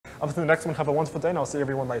Up until the next one, have a wonderful day, and I'll see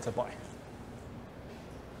everyone later. Bye.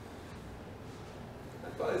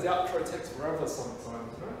 Those outro takes forever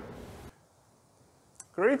sometimes, right?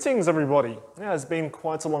 Greetings, everybody. Yeah, it's been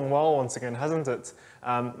quite a long while once again, hasn't it?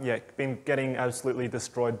 Yeah, been getting absolutely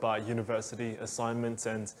destroyed by university assignments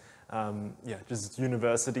and yeah, just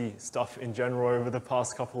university stuff in general over the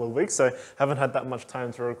past couple of weeks. So haven't had that much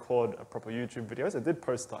time to record proper YouTube videos. I did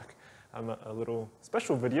post like a little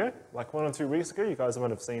special video like 1 or 2 weeks ago. You guys might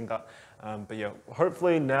have seen that. But yeah,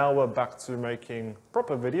 hopefully now we're back to making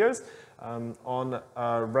proper videos on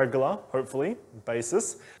a regular, hopefully,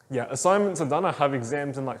 basis. Yeah, assignments are done. I have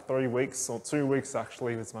exams in like 3 weeks or 2 weeks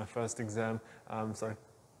actually. It's my first exam. So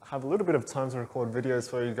I have a little bit of time to record videos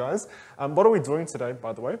for you guys. What are we doing today,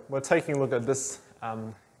 by the way? We're taking a look at this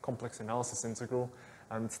complex analysis integral.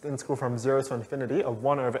 It's the integral from 0 to infinity of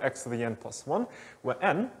 1 over x to the n plus 1, where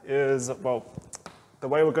n is, well, the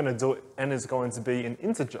way we're going to do it, n is going to be an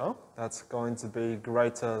integer that's going to be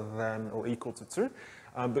greater than or equal to 2.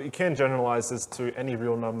 But you can generalize this to any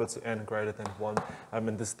real number to n greater than 1,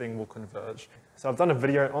 and this thing will converge. So I've done a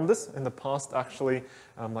video on this in the past, actually,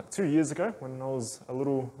 like 2 years ago when I was a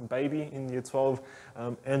little baby in year 12.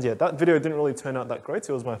 And yeah, that video didn't really turn out that great.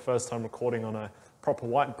 It was my first time recording on a proper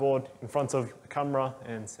whiteboard in front of a camera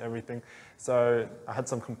and everything. So I had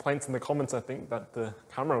some complaints in the comments, I think, that the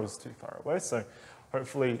camera was too far away. So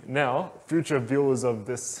hopefully now, future viewers of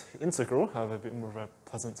this integral have a bit more of a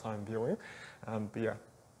pleasant time viewing. But yeah,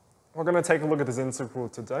 we're going to take a look at this integral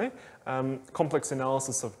today. Complex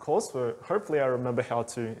analysis, of course, where hopefully I remember how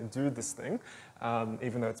to do this thing,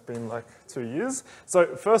 even though it's been like 2 years.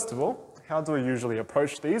 So first of all, how do we usually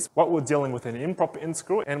approach these? What we're dealing with an improper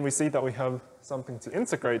integral, and we see that we have something to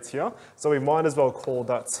integrate here. So we might as well call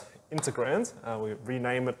that integrand. We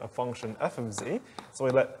rename it a function f of z. So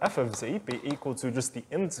we let f of z be equal to just the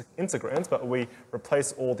integrand, but we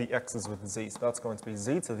replace all the x's with z. So that's going to be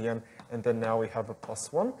z to the n, and then now we have a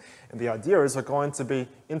plus 1. And the idea is we're going to be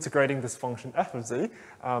integrating this function f of z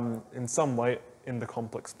in some way in the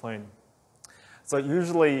complex plane. So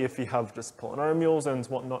usually if you have just polynomials and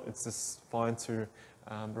whatnot, it's just fine to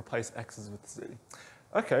replace x's with z.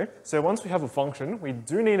 Okay, so once we have a function, we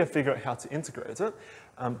do need to figure out how to integrate it.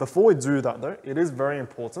 Before we do that though, it is very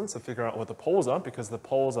important to figure out what the poles are, because the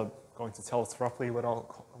poles are going to tell us roughly what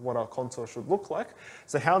our contour should look like.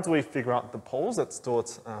 So how do we figure out the poles? Let's do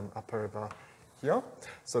it up over here.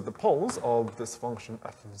 So the poles of this function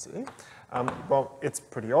f of z, well, it's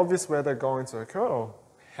pretty obvious where they're going to occur, or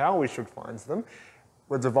how we should find them.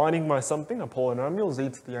 We're dividing by something, a polynomial, z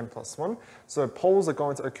to the n plus 1. So poles are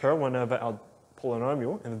going to occur whenever our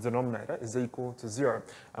polynomial in the denominator is equal to 0.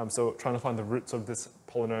 So we're trying to find the roots of this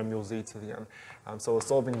polynomial z to the n. So we're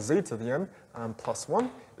solving z to the n plus 1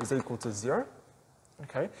 is equal to 0.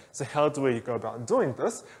 Okay, so how do we go about doing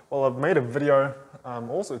this? Well, I've made a video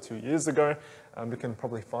also 2 years ago. You can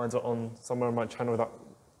probably find it on somewhere on my channel that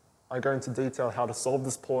I go into detail how to solve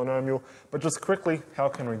this polynomial, but just quickly, how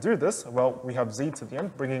can we do this? Well, we have z to the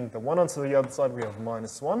n, bringing the 1 onto the other side, we have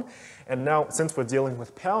minus 1. And now, since we're dealing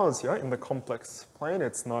with powers here in the complex plane,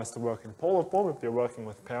 it's nice to work in polar form if you're working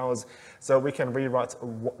with powers. So we can rewrite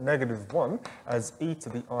negative 1 as e to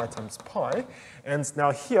the I times pi. And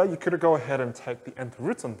now here, you could go ahead and take the nth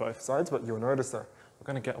root on both sides, but you'll notice that we're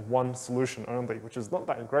going to get one solution only, which is not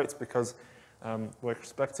that great because we're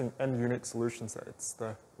expecting n unique solutions there. It's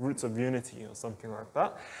the roots of unity or something like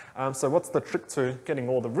that. So what's the trick to getting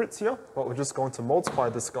all the roots here? Well, we're just going to multiply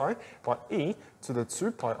this guy by e to the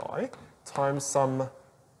 2 pi I times some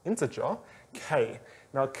integer k.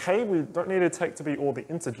 Now k we don't need to take to be all the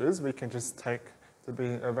integers. We can just take to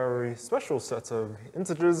be a very special set of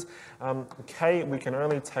integers. K we can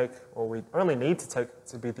only take, or we only need to take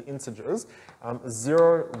to be the integers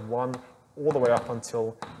 0, 1, all the way up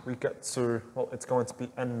until we get to, well, it's going to be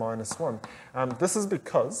n minus 1. This is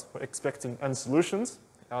because we're expecting n solutions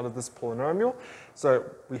out of this polynomial. So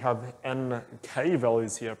we have nk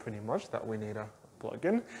values here pretty much that we need to plug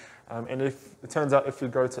in. And if it turns out if you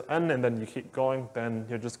go to n and then you keep going, then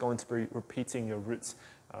you're just going to be repeating your roots.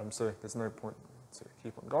 So there's no point to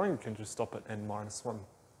keep on going. You can just stop at n minus 1.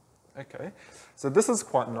 Okay, so this is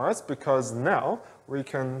quite nice because now we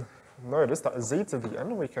can notice that z to the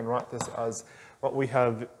n, we can write this as what we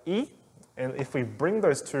have e, and if we bring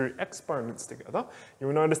those two exponents together, you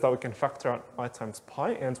will notice that we can factor out I times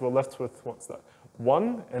pi, and we're left with, what's that,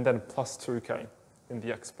 1 and then plus 2k in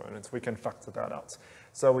the exponents. We can factor that out.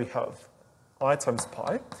 So we have I times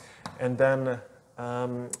pi, and then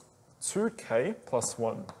 2k plus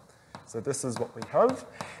 1. So this is what we have.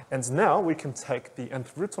 And now we can take the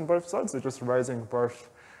nth root on both sides, so just raising both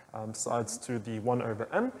sides to the 1 over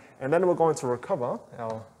n, and then we're going to recover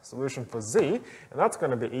our solution for z, and that's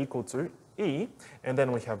going to be equal to e, and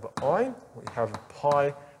then we have I, we have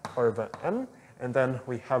pi over n, and then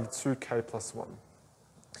we have 2k plus 1.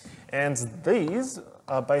 And these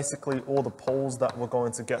are basically all the poles that we're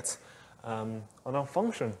going to get on our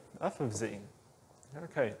function, f of z.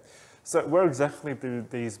 Okay, so where exactly do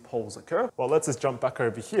these poles occur? Well, let's just jump back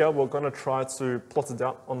over here. We're going to try to plot it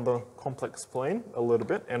out on the complex plane a little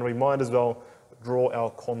bit, and we might as well draw our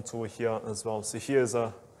contour here as well. So here's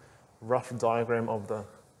a rough diagram of the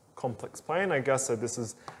complex plane, I guess. So this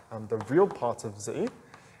is the real part of z.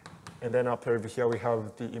 And then up over here, we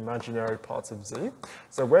have the imaginary parts of z.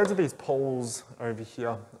 So where do these poles over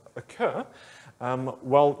here occur?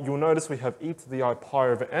 Well, you'll notice we have e to the I pi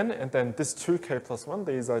over n, and then this 2k plus 1,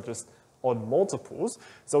 these are just odd multiples.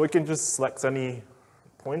 So we can just select any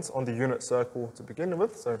points on the unit circle to begin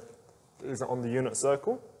with. So these are on the unit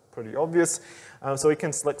circle, pretty obvious. So we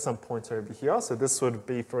can select some point over here. So this would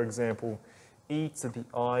be, for example, e to the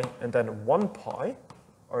I, and then 1 pi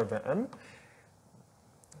over n.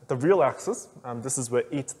 The real axis, this is where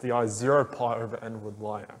e to the I 0 pi over n would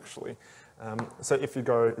lie, actually. So if you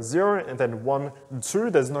go 0 and then 1, 2,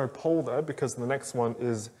 there's no pole there because the next one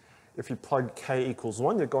is, if you plug k equals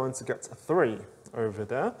 1, you're going to get 3 over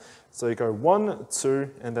there. So you go 1, 2,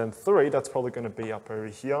 and then 3, that's probably going to be up over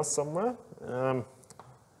here somewhere,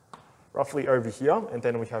 roughly over here. And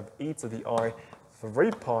then we have e to the I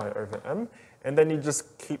 3 pi over n. And then you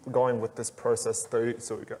just keep going with this process through.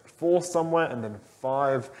 So we got 4 somewhere, and then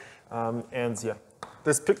 5. And yeah,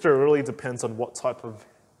 this picture really depends on what type of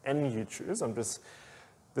n you choose.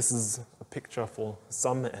 This is a picture for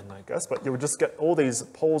some n, I guess. But you'll just get all these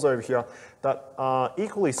poles over here that are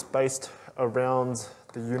equally spaced around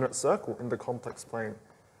the unit circle in the complex plane.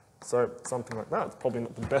 So something like that. It's probably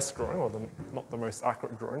not the best drawing, or not the most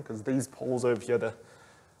accurate drawing, because these poles over here, they're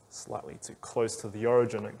slightly too close to the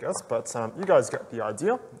origin, I guess, but you guys get the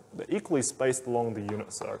idea. They're equally spaced along the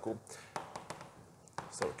unit circle.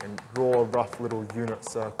 So we can draw a rough little unit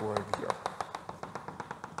circle over here.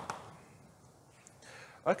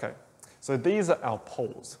 Okay, so these are our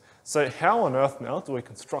poles. So how on earth now do we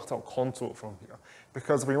construct our contour from here?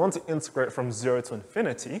 Because we want to integrate from 0 to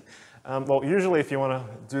infinity. Well, usually if you want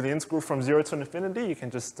to do the integral from 0 to infinity, you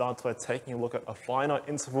can just start by taking a look at a finite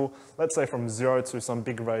interval, let's say from 0 to some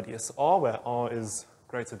big radius r, where r is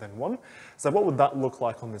greater than 1. So what would that look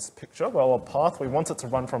like on this picture? Well, our path, we want it to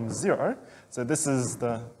run from 0. So this is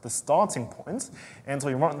the starting point. And so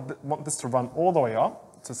we want this to run all the way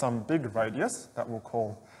up to some big radius that we'll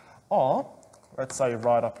call r, let's say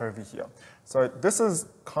right up over here. So this is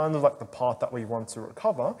kind of like the path that we want to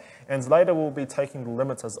recover, and later we'll be taking the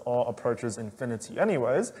limits as r approaches infinity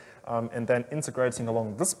anyways, and then integrating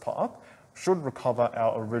along this path should recover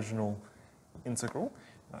our original integral.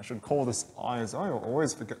 I should call this I as I, I'll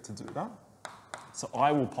always forget to do that. So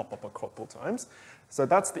I will pop up a couple times. So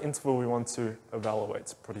that's the interval we want to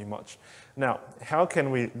evaluate pretty much. Now, how can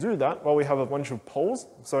we do that? Well, we have a bunch of poles,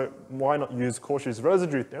 so why not use Cauchy's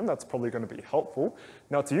residue theorem? That's probably going to be helpful.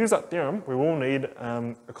 Now, to use that theorem, we will need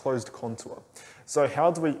a closed contour. So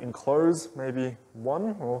how do we enclose maybe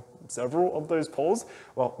one or several of those poles?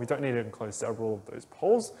 Well, we don't need to enclose several of those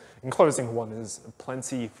poles. Enclosing one is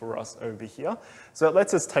plenty for us over here. So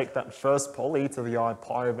let's just take that first pole, e to the I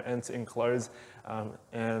pi over n, to enclose.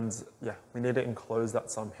 And yeah, we need to enclose that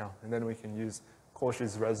somehow. And then we can use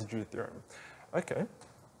Cauchy's residue theorem. Okay,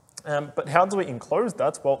 but how do we enclose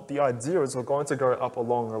that? Well, the idea is we're going to go up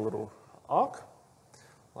along a little arc,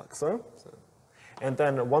 like so. And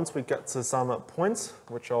then once we get to some points,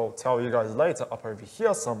 which I'll tell you guys later, up over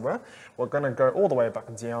here somewhere, we're going to go all the way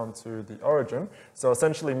back down to the origin. So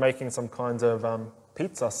essentially making some kind of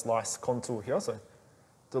pizza slice contour here. So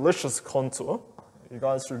delicious contour. You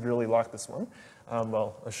guys should really like this one.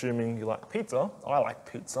 Well, assuming you like pizza, I like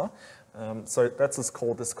pizza. So let's just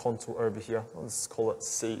call this contour over here. Let's call it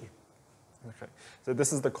C. Okay, so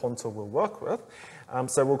this is the contour we'll work with.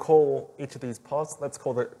 So we'll call each of these parts, let's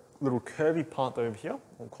call the little curvy part over here,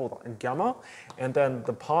 we'll call that gamma. And then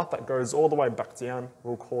the part that goes all the way back down,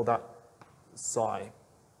 we'll call that psi.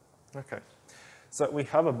 Okay, so we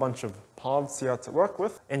have a bunch of paths here to work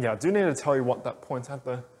with. And yeah, I do need to tell you what that point at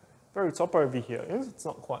the very top over here is. It's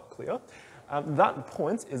not quite clear. That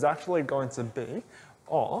point is actually going to be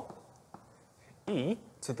r e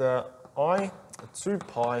to the I 2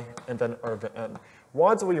 pi and then over n.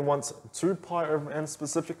 Why do we want 2 pi over n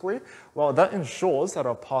specifically? Well, that ensures that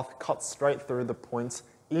our path cuts straight through the point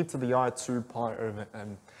e to the I 2 pi over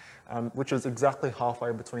n, which is exactly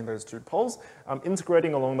halfway between those two poles.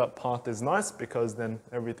 Integrating along that path is nice because then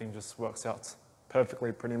everything just works out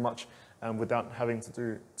perfectly pretty much without having to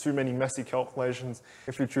do too many messy calculations.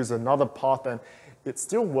 If you choose another path, then it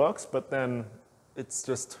still works, but then it's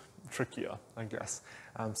just trickier, I guess.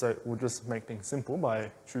 So we'll just make things simple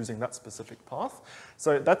by choosing that specific path.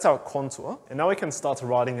 So that's our contour. And now we can start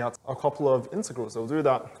writing out a couple of integrals. So we'll do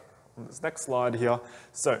that on this next slide here.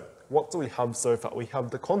 So what do we have so far? We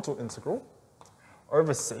have the contour integral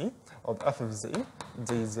over c of f of z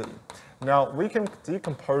dz. Now we can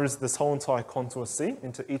decompose this whole entire contour c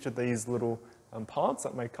into each of these little parts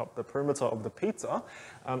that make up the perimeter of the pizza.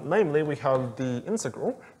 Namely, we have the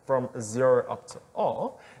integral from 0 up to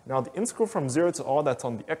r. Now the integral from 0 to r, that's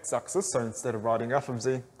on the x-axis, so instead of writing f of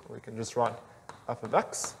z, we can just write f of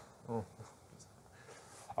x. Oh,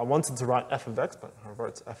 I wanted to write f of x, but I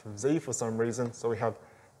wrote f of z for some reason, so we have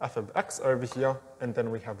f of x over here, and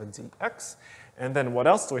then we have a dx. And then what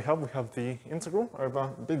else do we have? We have the integral over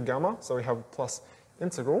big gamma, so we have plus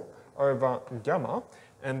integral over gamma,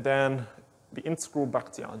 and then the integral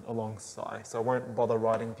back down along psi. So I won't bother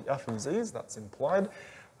writing the f of z's, that's implied.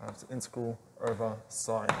 So integral over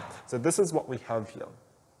psi. So this is what we have here.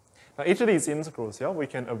 Now each of these integrals here we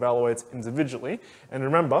can evaluate individually. And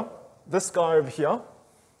remember, this guy over here,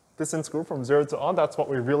 this integral from 0 to r, that's what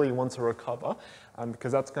we really want to recover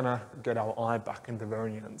because that's going to get our I back in the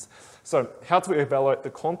very end. So how do we evaluate the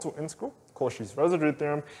contour integral? Cauchy's residue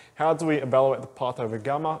theorem. How do we evaluate the path over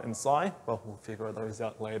gamma and psi? Well, we'll figure those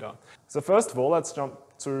out later. So first of all, let's jump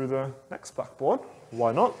to the next blackboard.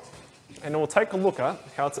 Why not? And we'll take a look at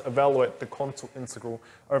how to evaluate the contour integral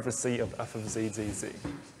over c of f of z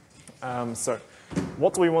dz. So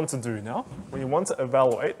what do we want to do now? We want to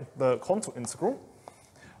evaluate the contour integral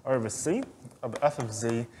over c of f of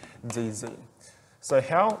z dz. So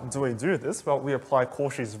how do we do this? Well, we apply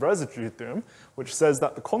Cauchy's residue theorem, which says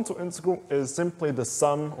that the contour integral is simply the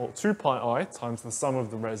sum, or 2 pi I, times the sum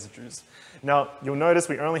of the residues. Now, you'll notice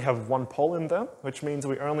we only have one pole in there, which means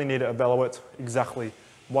we only need to evaluate exactly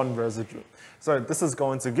one residue. So this is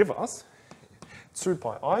going to give us 2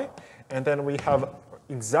 pi I, and then we have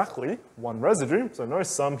exactly one residue, so no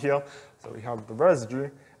sum here. So we have the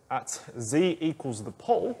residue at z equals the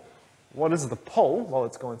pole. What is the pole? Well,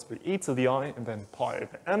 it's going to be e to the I and then pi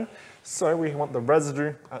over n. So we want the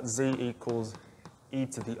residue at z equals e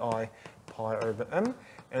to the I pi over n.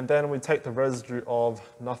 And then we take the residue of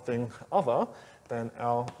nothing other than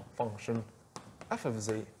our function f of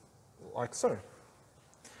z, like so.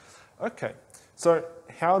 Okay, so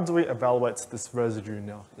how do we evaluate this residue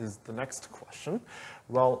now is the next question.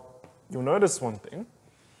 Well, you'll notice one thing.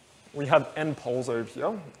 We have n poles over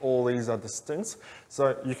here. All these are distinct.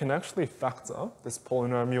 So you can actually factor this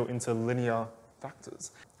polynomial into linear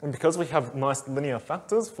factors. And because we have nice linear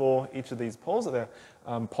factors for each of these poles, they're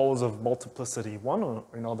poles of multiplicity 1, or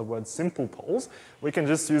in other words, simple poles, we can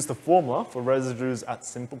just use the formula for residues at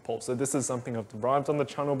simple poles. So this is something I've derived on the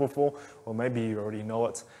channel before, or maybe you already know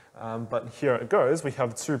it. But here it goes. We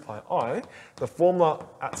have 2 pi I. The formula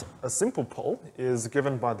at a simple pole is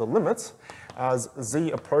given by the limit as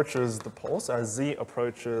z approaches the pole. So as z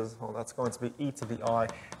approaches, well, that's going to be e to the I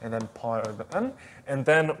and then pi over n. And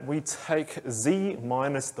then we take z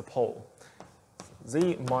minus the pole.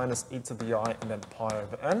 Z minus e to the I and then pi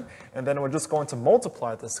over n. And then we're just going to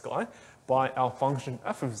multiply this guy by our function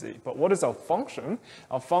f of z. But what is our function?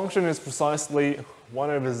 Our function is precisely 1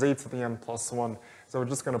 over z to the n plus 1. So we're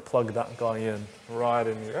just going to plug that guy in right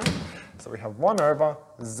in here. So we have 1 over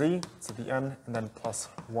z to the n and then plus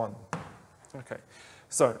 1. Okay,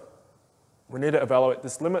 so we need to evaluate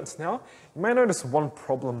this limit now. You may notice one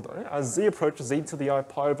problem though. As z approaches e to the I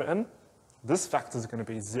pi over n, this factor is going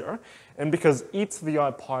to be 0. And because e to the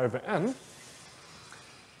I pi over n,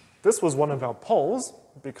 this was one of our poles,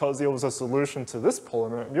 because it was a solution to this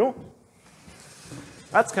polynomial,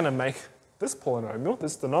 that's going to make this polynomial,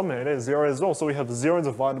 this denominator, 0 as well. So we have 0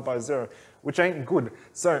 divided by 0, which ain't good.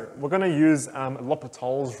 So we're going to use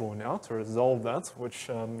L'Hopital's rule now to resolve that, which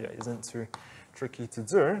isn't too tricky to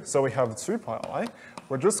do. So we have 2 pi I.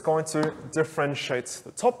 We're just going to differentiate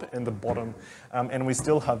the top and the bottom. And we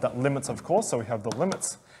still have that limit, of course. So we have the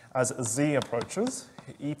limits as z approaches,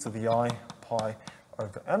 e to the I pi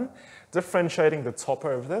over n. Differentiating the top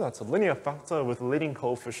over there, that's a linear factor with a leading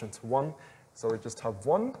coefficient 1. So we just have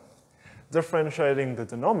 1. Differentiating the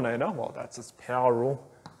denominator, well, that's its power rule.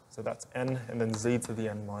 So that's n, and then z to the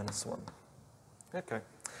n minus 1. Okay.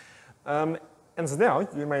 And so now,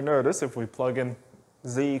 you may notice if we plug in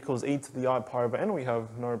z equals e to the I pi over n, we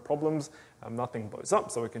have no problems. Nothing blows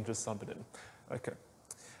up, so we can just sub it in. Okay.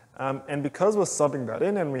 And because we're subbing that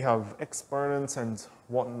in and we have exponents and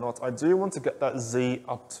whatnot, I do want to get that z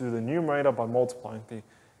up to the numerator by multiplying the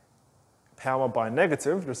power by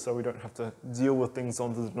negative, just so we don't have to deal with things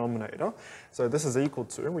on the denominator. So this is equal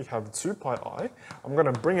to, we have 2 pi I. I'm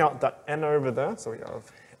going to bring out that n over there, so we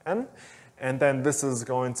have n. And then this is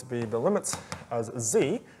going to be the limit as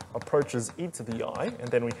z approaches e to the I, and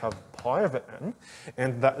then we have pi over n.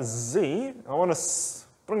 And that z, I want to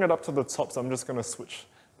bring it up to the top, so I'm just going to switch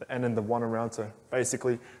the n and the 1 around to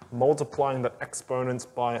basically multiplying that exponent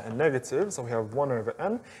by a negative. So we have 1 over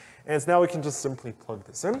n. And now we can just simply plug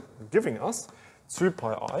this in, giving us 2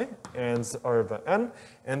 pi I and over n.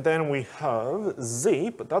 And then we have z,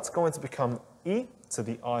 but that's going to become e to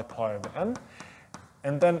the I pi over n.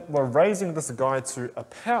 And then we're raising this guy to a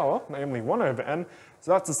power, namely 1 over n.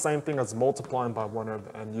 So that's the same thing as multiplying by 1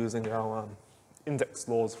 over n using our index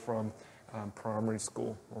laws from primary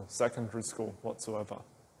school or secondary school whatsoever.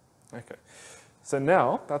 Okay, so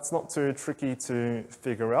now that's not too tricky to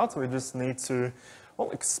figure out. We just need to,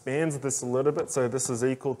 well, expand this a little bit. So this is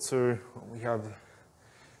equal to, we have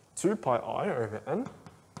 2 pi I over n.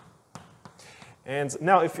 And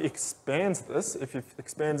now if you expand this, if you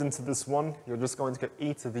expand into this one, you're just going to get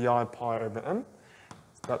e to the I pi over n.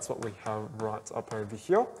 So that's what we have right up over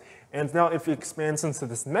here. And now if you expand into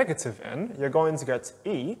this negative n, you're going to get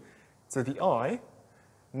e to the I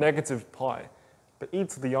negative pi. But e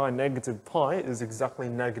to the I negative pi is exactly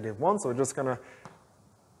 -1, so we're just going to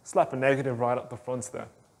slap a negative right up the front there.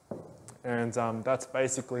 And that's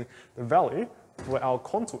basically the value for our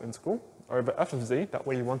contour integral over f of z that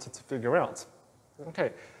we wanted to figure out.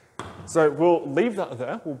 Okay, so we'll leave that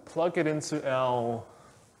there. We'll plug it into our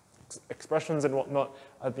expressions and whatnot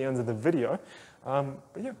at the end of the video.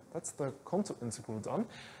 But yeah, that's the contour integral done.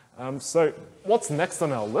 So what's next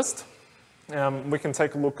on our list? We can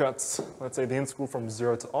take a look at, let's say, the integral from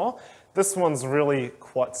 0 to r. This one's really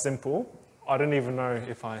quite simple. I don't even know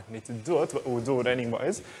if I need to do it, but we'll do it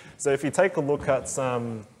anyways. So if you take a look at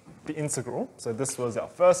the integral, so this was our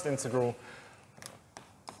first integral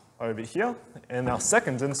over here, and our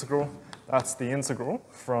second integral, that's the integral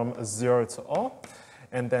from 0 to r,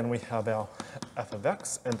 and then we have our f of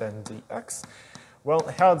x and then dx. Well,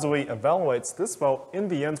 how do we evaluate this? Well, in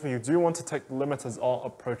the end, we do want to take the limit as r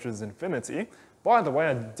approaches infinity. By the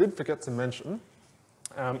way, I did forget to mention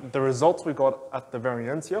the result we got at the very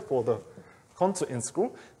end here for the contour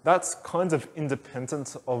integral, that's kind of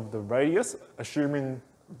independent of the radius, assuming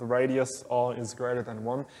the radius r is greater than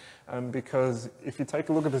 1, because if you take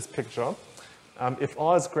a look at this picture, if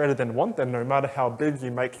r is greater than 1, then no matter how big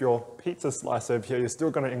you make your pizza slice over here, you're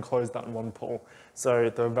still going to enclose that in one pole. So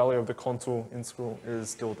the value of the contour integral is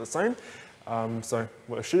still the same. So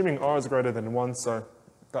we're assuming r is greater than 1, so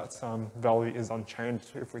that value is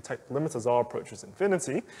unchanged if we take the limit as r approaches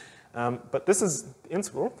infinity. But this is the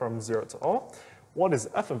integral from 0 to r. What is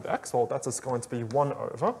f of x? Well, that's just going to be 1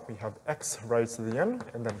 over. We have x raised to the n,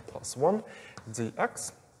 and then plus 1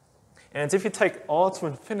 dx. And if you take r to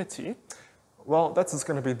infinity, well, that's just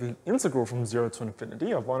going to be the integral from 0 to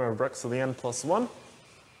infinity of 1 over x to the n plus 1.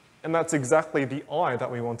 And that's exactly the I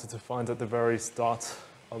that we wanted to find at the very start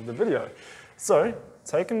of the video. So,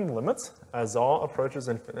 taking the limit as r approaches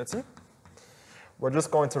infinity, we're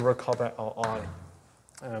just going to recover our I.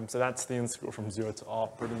 So that's the integral from 0 to r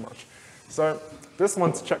pretty much. So this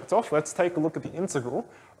one's checked off. Let's take a look at the integral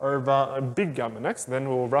over a big gamma next. Then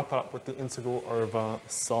we'll wrap up with the integral over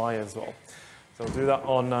psi as well. So we'll do that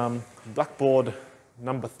on blackboard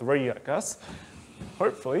number 3, I guess.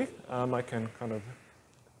 Hopefully, I can kind of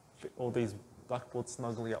fit all these blackboards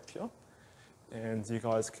snugly up here. And you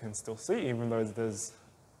guys can still see, even though there's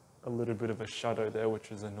a little bit of a shadow there,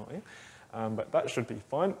 which is annoying. But that should be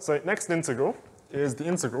fine. So next integral is the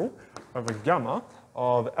integral over gamma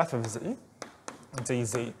of f of z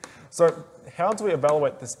dz. So how do we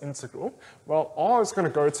evaluate this integral? Well, r is going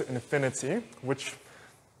to go to infinity,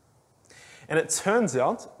 and it turns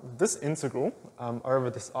out this integral over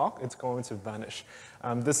this arc, it's going to vanish.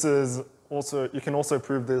 This is also, you can also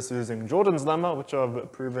prove this using Jordan's lemma, which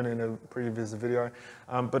I've proven in a previous video.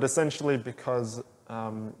 But essentially because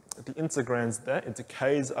the integrand's there, it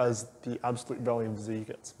decays as the absolute value of z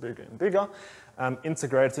gets bigger and bigger,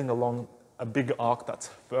 integrating along a big arc that's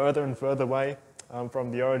further and further away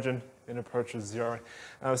from the origin and approaches 0.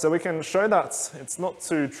 So we can show that it's not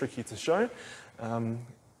too tricky to show.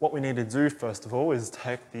 What we need to do, first of all, is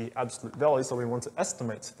take the absolute value. So we want to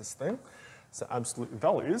estimate this thing, so absolute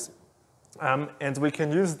values. And we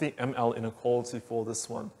can use the ML inequality for this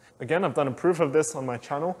one. Again, I've done a proof of this on my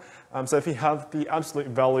channel. So if you have the absolute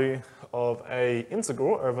value of a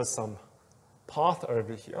integral over some path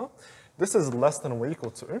over here, this is less than or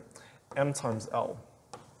equal to m times L.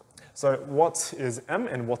 So what is m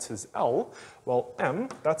and what is L? Well, m,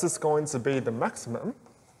 that is going to be the maximum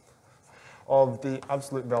of the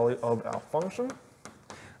absolute value of our function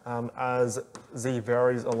as z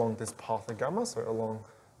varies along this path of gamma, so along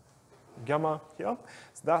gamma here.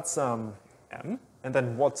 So that's m. And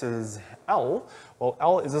then what is L? Well,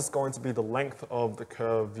 L is just going to be the length of the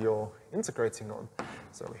curve you're integrating on.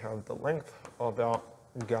 So we have the length of our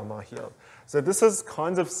gamma here. So this is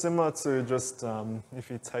kind of similar to just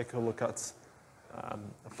if you take a look at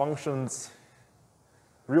functions,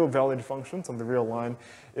 real valued functions on the real line.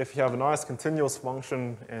 If you have a nice continuous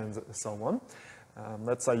function and so on,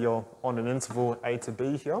 let's say you're on an interval a to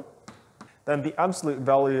b here, then the absolute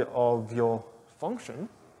value of your function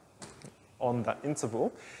on that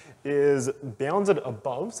interval is bounded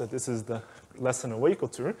above, so this is the less than or equal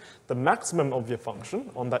to, the maximum of your function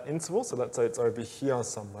on that interval, so let's say it's over here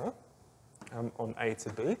somewhere, on a to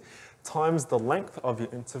b, times the length of your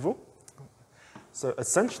interval. So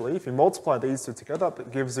essentially, if you multiply these two together,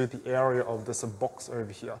 it gives you the area of this box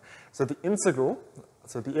over here. So the integral,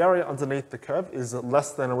 so the area underneath the curve is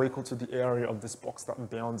less than or equal to the area of this box that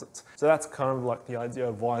bounds it. So that's kind of like the idea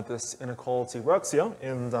of why this inequality works here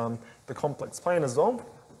in the complex plane as well.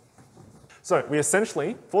 So we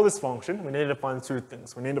essentially, for this function, we need to find two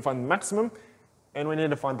things. We need to find the maximum and we need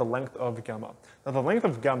to find the length of gamma. Now the length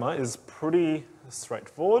of gamma is pretty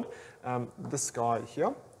straightforward. This guy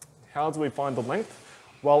here. How do we find the length?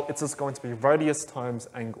 Well, it's just going to be radius times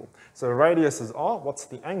angle. So radius is r. What's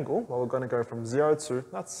the angle? Well, we're going to go from 0 to,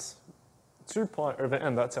 that's 2 pi over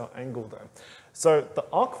n. That's our angle there. So the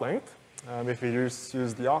arc length, if you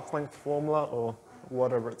use the arc length formula or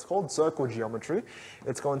whatever it's called, circle geometry,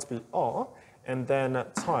 it's going to be r and then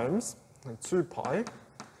times 2 pi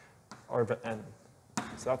over n.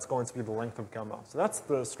 So that's going to be the length of gamma. So that's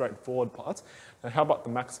the straightforward part. Now how about the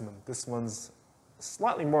maximum? This one's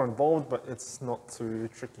slightly more involved, but it's not too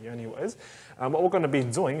tricky anyways. What we're going to be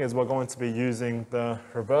doing is we're going to be using the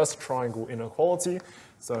reverse triangle inequality.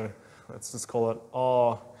 So let's just call it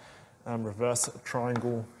R reverse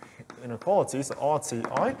triangle inequality, so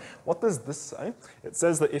RTI. What does this say? It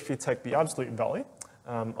says that if you take the absolute value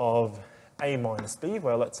of a minus b,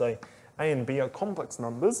 where let's say a and b are complex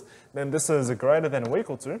numbers, then this is greater than or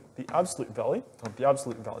equal to the absolute value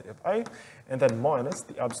of a, and then minus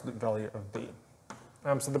the absolute value of b.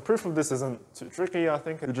 So the proof of this isn't too tricky, I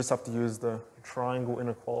think. You just have to use the triangle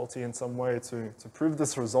inequality in some way to prove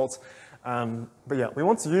this result. But yeah, we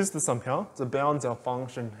want to use this somehow to bound our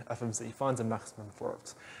function f of z, find a maximum for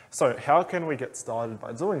it. So how can we get started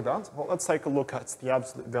by doing that? Well, let's take a look at the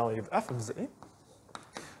absolute value of f of z.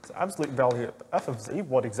 So absolute value of f of z,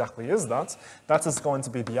 what exactly is that? That is going to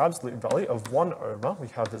be the absolute value of 1 over, we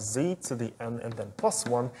have z to the n and then plus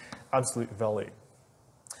 1 absolute value.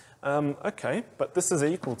 Okay, but this is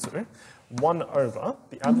equal to 1 over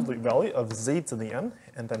the absolute value of z to the n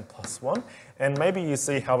and then plus 1. And maybe you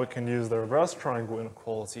see how we can use the reverse triangle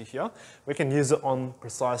inequality here. We can use it on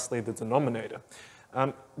precisely the denominator.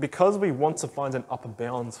 Because we want to find an upper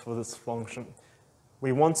bound for this function,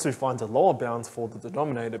 we want to find a lower bound for the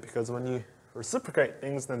denominator, because when you reciprocate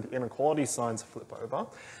things, then the inequality signs flip over.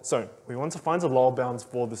 So we want to find a lower bound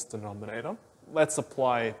for this denominator. Let's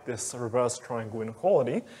apply this reverse triangle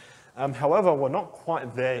inequality. However, we're not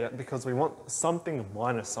quite there yet because we want something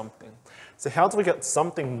minus something. So how do we get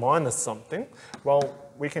something minus something? Well,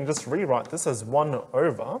 we can just rewrite this as 1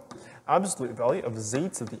 over absolute value of z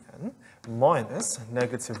to the n minus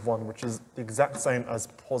negative 1, which is the exact same as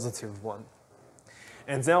positive 1.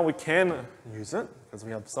 And now we can use it because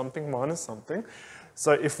we have something minus something.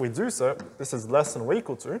 So if we do so, this is less than or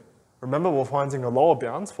equal to, remember we're finding a lower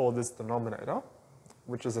bound for this denominator,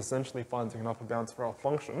 which is essentially finding an upper bound for our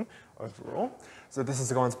function overall. So this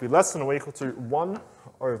is going to be less than or equal to 1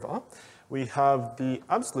 over. We have the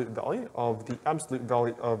absolute value of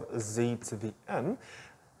z to the n,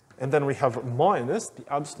 and then we have minus the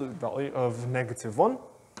absolute value of negative 1,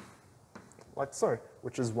 like so,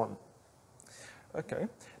 which is 1. Okay,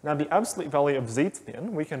 now the absolute value of z to the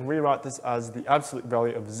n, we can rewrite this as the absolute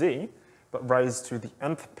value of z, but raised to the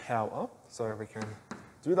nth power. So we can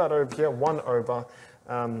do that over here, 1 over,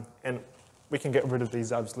 and we can get rid of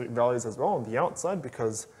these absolute values as well on the outside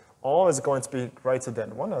because r is going to be greater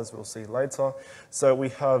than 1, as we'll see later. So we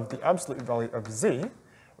have the absolute value of z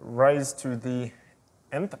raised to the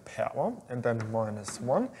nth power and then minus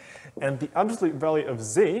 1. And the absolute value of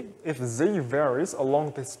z, if z varies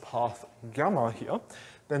along this path gamma here,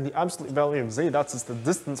 then the absolute value of z, that's just the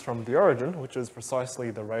distance from the origin, which is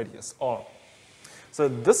precisely the radius r. So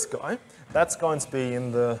this guy, that's going to be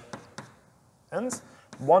in the ends,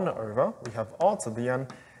 1 over, we have r to the n,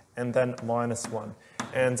 and then minus 1.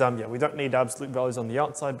 And yeah, we don't need absolute values on the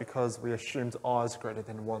outside because we assumed r is greater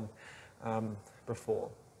than 1 before.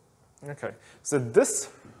 Okay, so this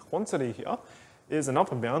quantity here is an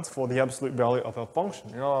upper bound for the absolute value of our function.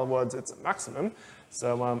 In other words, it's a maximum.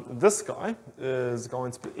 So this guy is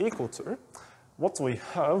going to be equal to, what do we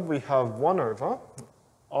have? We have 1 over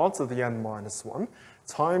r to the n minus 1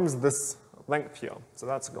 times this length here. So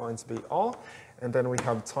that's going to be r, and then we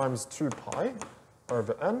have times 2 pi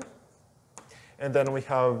over n, and then we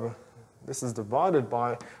have, this is divided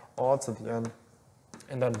by r to the n,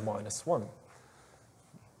 and then minus 1.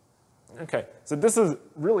 Okay, so this is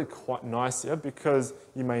really quite nice here because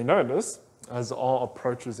you may notice as r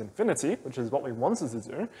approaches infinity, which is what we wanted to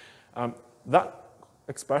do, that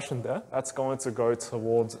expression there, that's going to go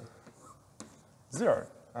towards 0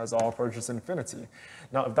 as r approaches infinity.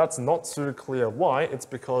 Now, if that's not too clear why, it's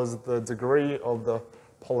because the degree of the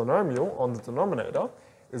polynomial on the denominator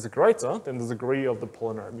is greater than the degree of the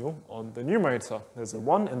polynomial on the numerator. There's a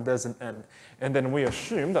 1 and there's an n. And then we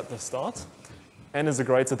assume that the start, n is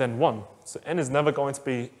greater than 1. So n is never going to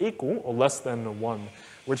be equal or less than 1,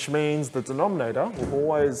 which means the denominator will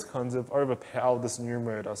always kind of overpower this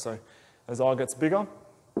numerator. So as r gets bigger,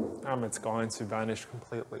 it's going to vanish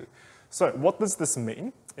completely. So what does this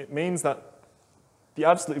mean? It means that the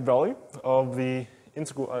absolute value of the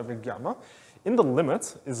integral over gamma in the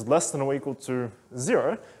limit is less than or equal to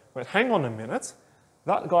 0. But hang on a minute.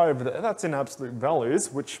 That guy over there, that's in absolute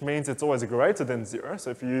values, which means it's always greater than 0. So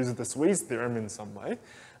if you use the squeeze theorem in some way,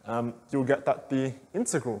 you'll get that the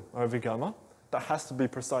integral over gamma, that has to be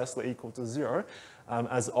precisely equal to 0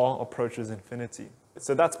 as r approaches infinity.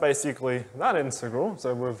 So that's basically that integral.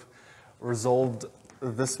 So we've resolved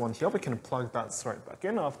this one here. We can plug that straight back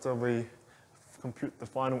in after we compute the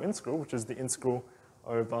final integral, which is the integral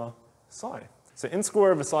over psi. So integral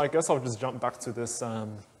over psi, I guess I'll just jump back to this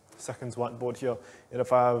second whiteboard here. And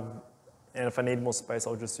if I need more space,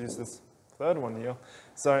 I'll just use this third one here.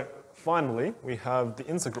 So finally, we have the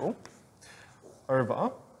integral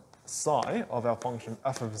over psi of our function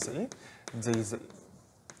f of z dz.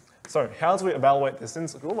 So how do we evaluate this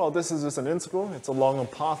integral? Well, this is just an integral. It's along a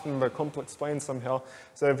path in the complex plane somehow.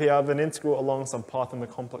 So if you have an integral along some path in the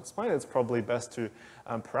complex plane, it's probably best to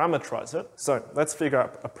parameterize it. So let's figure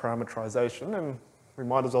out a parameterization, and we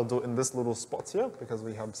might as well do it in this little spot here because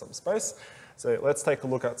we have some space. So let's take a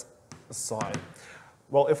look at psi.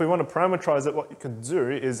 Well, if we want to parameterize it, what you could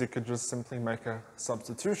do is you could just simply make a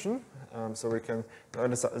substitution. So we can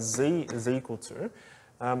notice that z is equal to,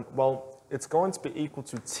 well, it's going to be equal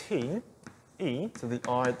to t e to the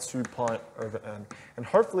I 2 pi over n. And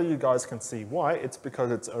hopefully you guys can see why. It's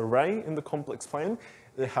because it's a ray in the complex plane.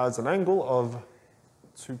 It has an angle of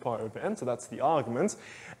 2 pi over n, so that's the argument.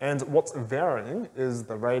 And what's varying is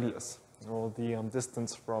the radius, or the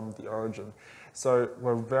distance from the origin. So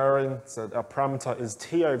we're varying, so our parameter is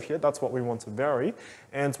t over here, that's what we want to vary.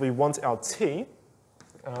 And we want our t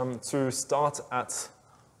to start at,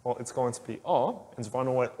 well, it's going to be r, and run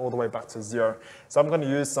all the way back to 0. So I'm going to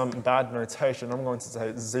use some bad notation. I'm going to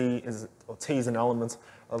say z is, or t is an element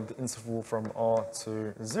of the interval from r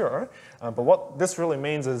to 0. But what this really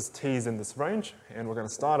means is t is in this range, and we're going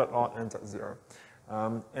to start at r, end at 0.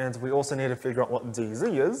 And we also need to figure out what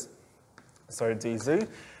dz is. So dz,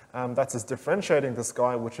 that's just differentiating this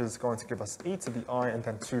guy, which is going to give us e to the I and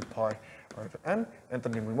then 2 pi over n, and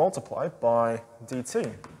then we multiply by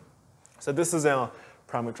dt. So this is our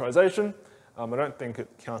parameterization. I don't think it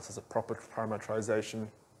counts as a proper parameterization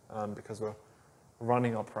because we're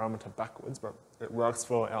running our parameter backwards, but it works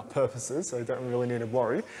for our purposes, so you don't really need to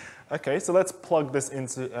worry. Okay, so let's plug this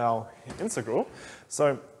into our integral.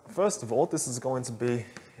 So first of all, this is going to be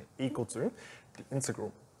equal to the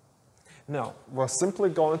integral. Now, we're simply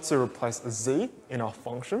going to replace z in our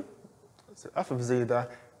function, so f of z there,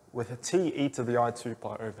 with a t e to the I 2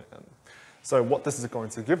 pi over n. So what this is going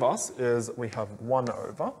to give us is we have 1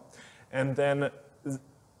 over, and then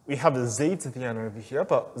we have a z to the n over here,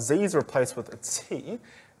 but z is replaced with a t.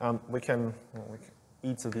 We can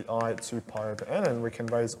e to the I 2 pi over n, and we can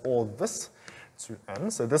raise all this to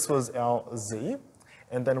n. So this was our z.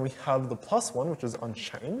 And then we have the plus 1, which is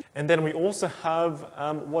unchanged. And then we also have,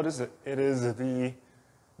 what is it? It is the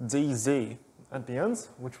dz at the end,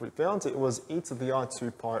 which we found. It was e to the I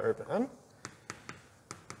 2 pi over n,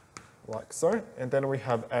 like so. And then we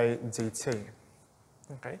have a dt.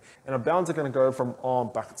 Okay. And our bounds are going to go from r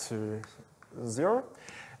back to 0.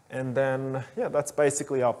 And then, yeah, that's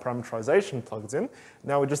basically our parameterization plugged in.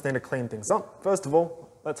 Now we just need to clean things up. First of all,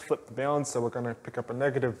 let's flip the bounds. So we're going to pick up a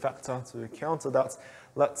negative factor to counter that.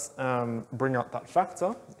 Let's bring out that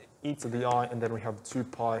factor, e to the I, and then we have 2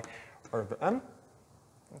 pi over n.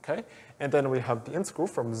 Okay, and then we have the integral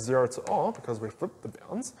from 0 to r, because we flipped the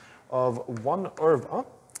bounds, of 1 over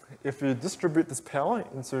if you distribute this power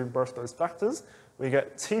into both those factors, we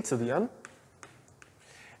get t to the n,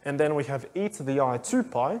 and then we have e to the I 2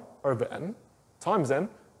 pi over n times n.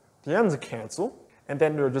 The n's cancel, and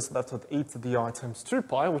then we're just left with e to the I times 2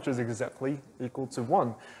 pi, which is exactly equal to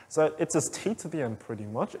 1. So it's just t to the n pretty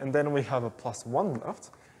much, and then we have a plus 1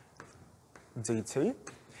 left, dt.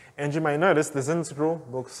 And you may notice this integral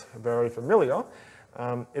looks very familiar.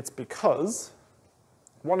 It's because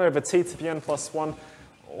 1 over t to the n plus 1,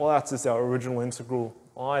 well, that's just our original integral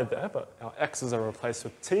I there, but our x's are replaced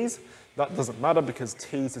with t's. That doesn't matter because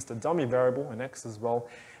t is just a dummy variable and x as well.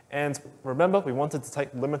 And remember, we wanted to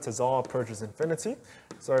take the limit as r approaches infinity.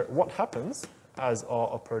 So what happens as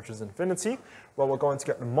r approaches infinity? Well, we're going to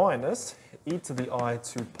get minus e to the I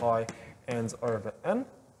 2 pi and over n.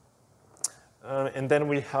 And then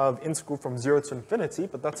we have integral from 0 to infinity,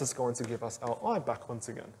 but that's just going to give us our I back once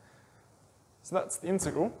again. So that's the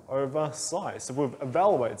integral over psi. So we've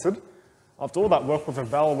evaluated, after all that work, we've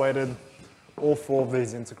evaluated all 4 of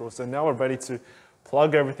these integrals. So now we're ready to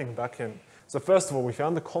plug everything back in. So first of all, we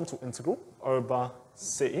found the contour integral over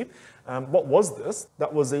c. What was this?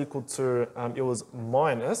 That was equal to, it was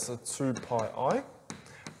minus 2 pi I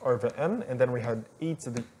over n, and then we had e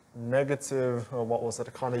to the negative, or what was it?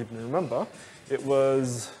 I can't even remember. It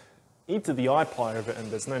was e to the I pi over n.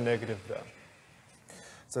 There's no negative there.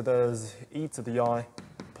 So there's e to the I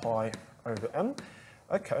pi over n.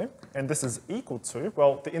 Okay, and this is equal to,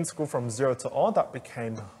 well, the integral from 0 to r, that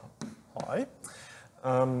became I.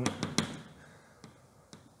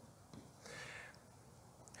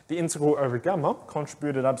 The integral over gamma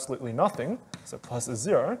contributed absolutely nothing, so plus is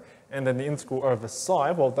 0. And then the integral over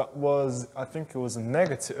psi, well, that was, I think it was a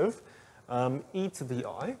negative, e to the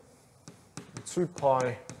I, 2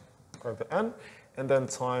 pi over n, and then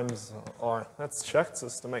times I. Let's check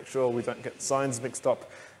just to make sure we don't get signs mixed up.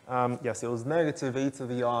 Yes, it was negative e to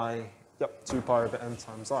the I, 2 pi over n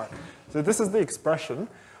times I. So this is the expression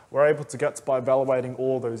we're able to get by evaluating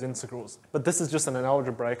all those integrals. But this is just an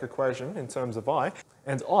algebraic equation in terms of I,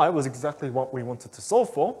 and I was exactly what we wanted to solve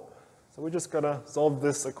for. So we just gotta solve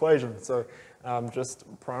this equation. So just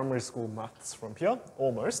primary school maths from here,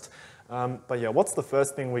 almost. But yeah, what's the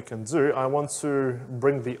first thing we can do? I want to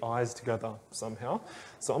bring the i's together somehow.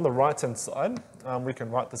 So on the right-hand side, we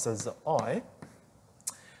can write this as I.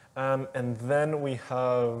 And then we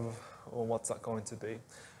have, well, what's that going to be?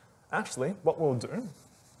 Actually, what we'll do,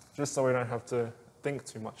 just so we don't have to think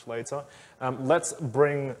too much later, let's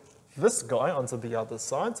bring this guy onto the other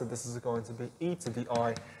side. So this is going to be e to the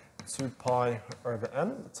I 2 pi over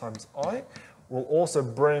n times I. We'll also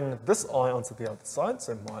bring this I onto the other side,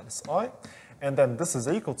 so minus I. And then this is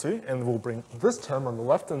equal to, and we'll bring this term on the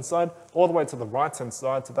left-hand side all the way to the right-hand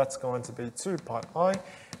side. So that's going to be 2 pi I,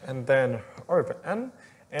 and then over n.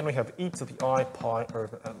 And we have e to the I pi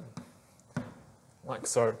over n, like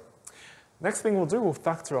so. Next thing we'll do, we'll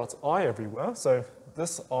factor out I everywhere. So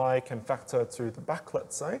this I can factor to the back,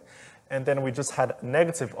 let's say. And then we just had a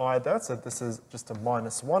negative I there, so this is just a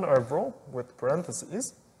minus 1 overall with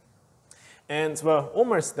parentheses. And we're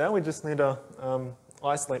almost there. We just need to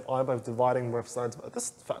isolate I by dividing both sides by this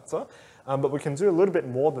factor. But we can do a little bit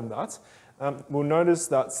more than that. We'll notice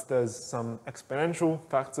that there's some exponential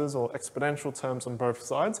factors or exponential terms on both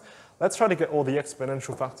sides. Let's try to get all the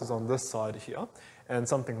exponential factors on this side here, and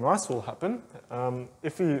something nice will happen.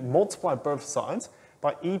 If you multiply both sides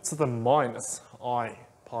by e to the minus I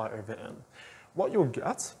pi over n, what you'll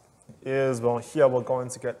get is, well, here we're going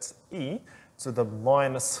to get e to the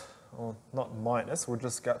minus, or not minus, we'll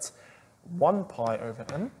just get 1 pi over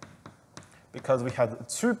n, because we had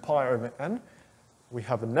 2 pi over n. We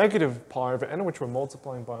have a negative pi over n, which we're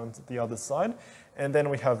multiplying by on the other side. And then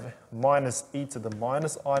we have minus e to the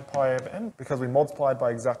minus I pi over n, because we multiplied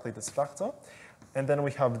by exactly this factor. And then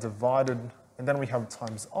we have divided, and then we have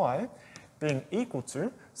times I being equal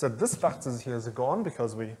to, so this factor here is gone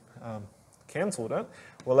because we cancelled it.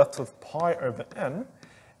 We're left with pi over n.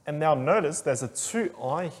 And now notice there's a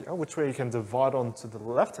 2i here, which we can divide onto the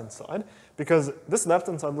left-hand side, because this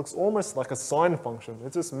left-hand side looks almost like a sine function.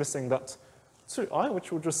 It's just missing that 2i,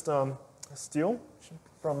 which we'll just steal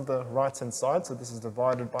from the right-hand side. So this is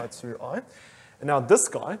divided by 2i. And now this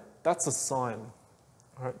guy, that's a sine.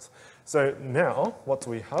 Right. So now what do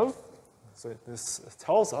we have? So this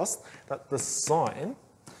tells us that the sine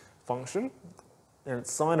function, and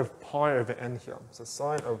it's sine of pi over n here. So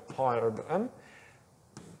sine of pi over n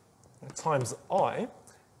times I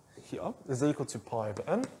here is equal to pi over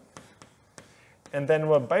n. And then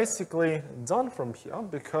we're basically done from here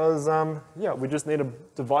because, yeah, we just need to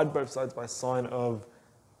divide both sides by sine of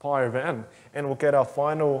pi over n. And we'll get our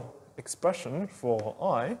final expression for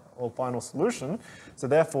I, or final solution. So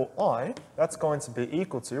therefore I, that's going to be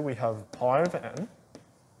equal to, we have pi over n,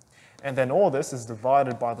 and then all this is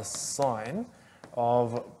divided by the sine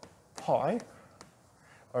of pi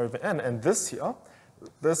over n. And this here,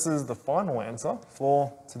 this is the final answer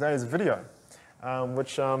for today's video,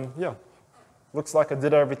 which, yeah, looks like I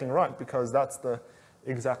did everything right because that's the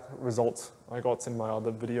exact result I got in my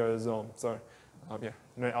other videos. So yeah,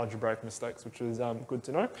 no algebraic mistakes, which is good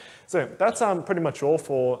to know. So that's pretty much all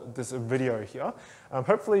for this video here.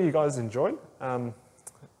 Hopefully you guys enjoyed.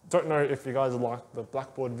 Don't know if you guys like the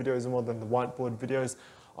Blackboard videos more than the whiteboard videos.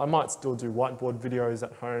 I might still do whiteboard videos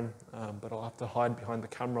at home, but I'll have to hide behind the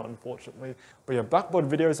camera, unfortunately. But yeah, Blackboard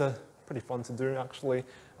videos are pretty fun to do, actually.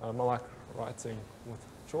 I like writing with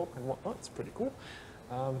chalk and whatnot. It's pretty cool.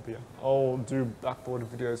 But yeah, I'll do Blackboard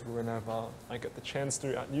videos whenever I get the chance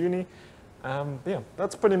to at uni. But yeah,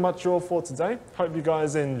 that's pretty much all for today. Hope you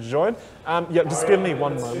guys enjoyed. Yeah, just give me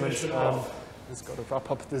one moment. Just got to wrap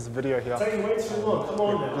up this video here. Taking way too long. Come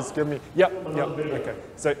on now. Just give me. Yep. Okay.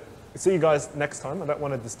 So see you guys next time. I don't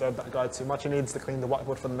want to disturb that guy too much. He needs to clean the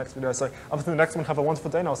whiteboard for the next video. So up to the next one. Have a wonderful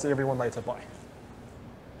day, and I'll see everyone later. Bye.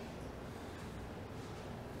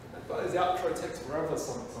 That guy's outro takes forever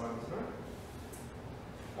sometimes, you know?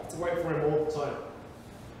 I have to wait for him all the time.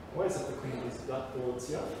 I always have to clean these blackboards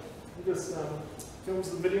here. He just films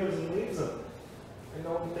the videos and leaves them. And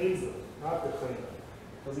no one needs them. I have to clean them.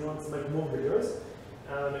 Because he wants to make more videos.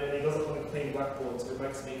 And he doesn't want to clean blackboards, so it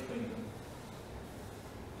makes me clean them.